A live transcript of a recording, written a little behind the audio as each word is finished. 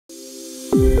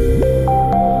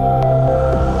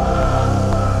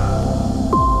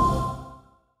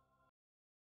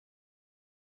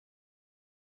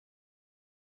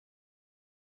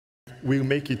will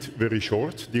make it very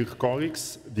short, dear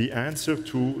colleagues. The answer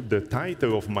to the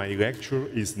title of my lecture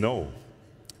is no.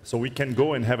 So we can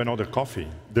go and have another coffee.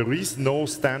 There is no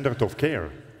standard of care.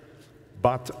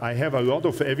 But I have a lot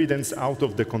of evidence out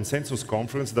of the consensus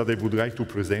conference that I would like to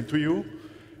present to you.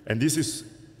 And this is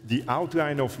the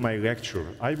outline of my lecture.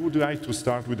 I would like to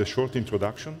start with a short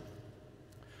introduction.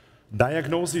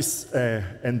 Diagnosis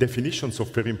and definitions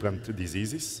of peri-implant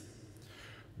diseases.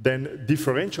 Then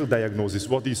differential diagnosis,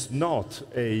 what is not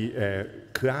a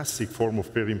classic form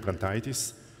of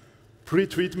peri-implantitis.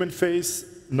 Pre-treatment phase,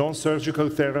 non-surgical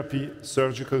therapy,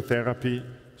 surgical therapy,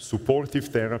 supportive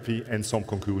therapy, and some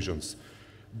conclusions.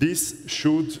 This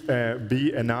should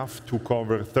be enough to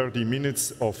cover 30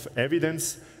 minutes of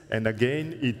evidence. And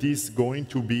again, it is going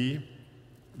to be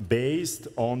based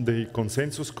on the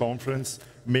consensus conference,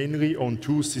 mainly on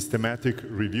 2 systematic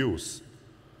reviews.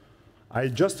 I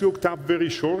just looked up very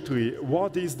shortly,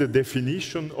 what is the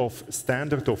definition of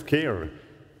standard of care?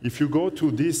 If you go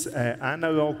to this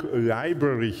analog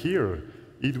library here,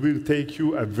 it will take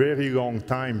you a very long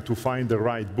time to find the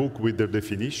right book with the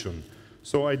definition.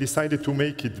 So I decided to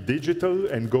make it digital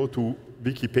and go to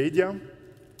Wikipedia.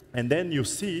 And then you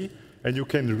see, and you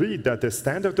can read that the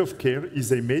standard of care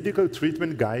is a medical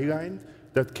treatment guideline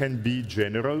that can be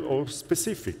general or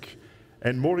specific.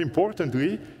 And more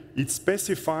importantly, it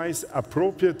specifies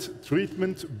appropriate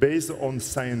treatment based on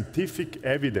scientific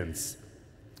evidence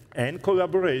and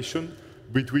collaboration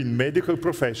between medical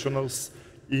professionals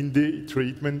in the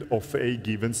treatment of a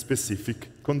given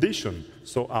specific condition.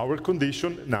 So our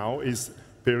condition now is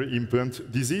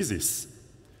peri-implant diseases.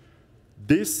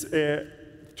 These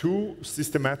 2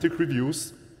 systematic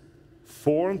reviews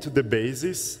formed the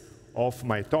basis of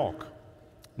my talk.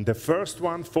 The first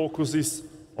one focuses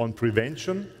on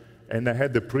prevention, and I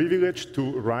had the privilege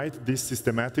to write this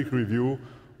systematic review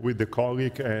with the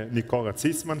colleague Nicola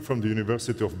Zitzman from the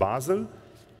University of Basel.